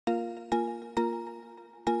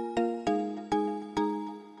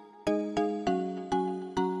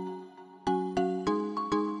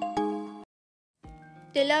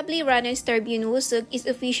The Lovely Runner star Byeon is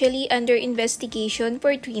officially under investigation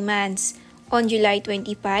for 3 months. On July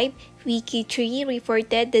 25, Wiki3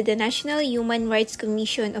 reported that the National Human Rights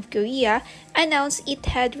Commission of Korea announced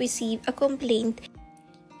it had received a complaint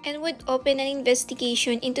and would open an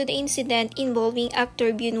investigation into the incident involving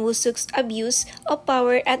actor Byeon Woo-suk's abuse of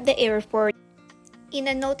power at the airport. In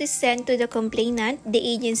a notice sent to the complainant, the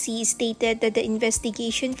agency stated that the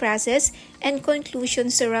investigation process and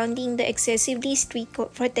conclusions surrounding the excessively strict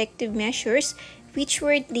protective measures, which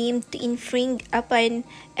were deemed to infringe upon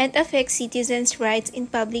and affect citizens' rights in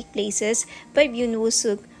public places by Byeon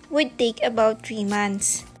Woo-suk, would take about 3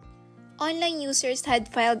 months. Online users had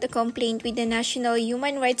filed a complaint with the National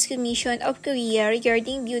Human Rights Commission of Korea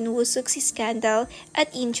regarding Byeon Woo-suk's scandal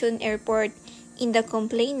at Incheon Airport. In the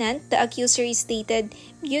complainant, the accuser stated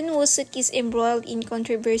Byeon Woo-suk is embroiled in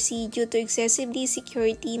controversy due to excessively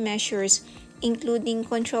security measures, including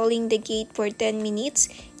controlling the gate for 10 minutes,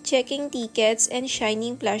 checking tickets, and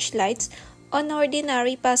shining flashlights on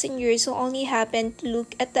ordinary passengers who only happened to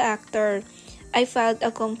look at the actor. I filed a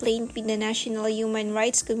complaint with the National Human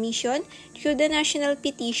Rights Commission through the National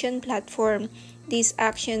Petition Platform. These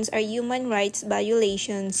actions are human rights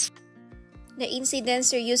violations. The incident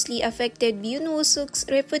seriously affected Byeon Woo-suk's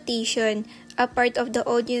reputation. A part of the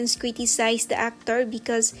audience criticized the actor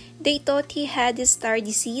because they thought he had the star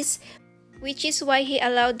disease, which is why he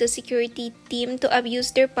allowed the security team to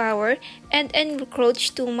abuse their power and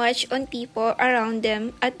encroach too much on people around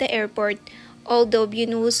them at the airport. Although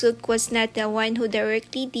Byeon Woo-suk was not the one who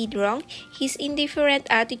directly did wrong, his indifferent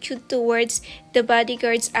attitude towards the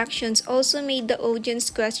bodyguard's actions also made the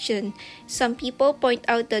audience question. Some people point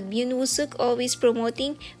out that Byeon Woo-suk, always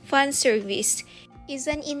promoting fan service, is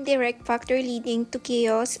an indirect factor leading to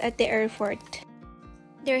chaos at the airport.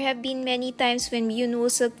 There have been many times when Byeon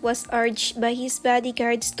Woo-suk was urged by his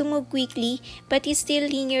bodyguards to move quickly, but he still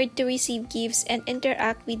lingered to receive gifts and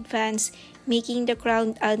interact with fans, making the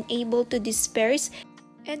crowd unable to disperse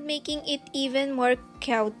and making it even more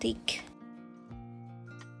chaotic.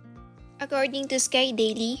 According to Sky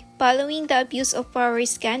Daily, following the abuse of power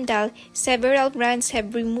scandal, several brands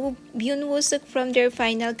have removed Byeon Woo-suk from their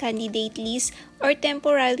final candidate list or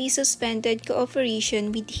temporarily suspended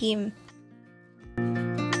cooperation with him.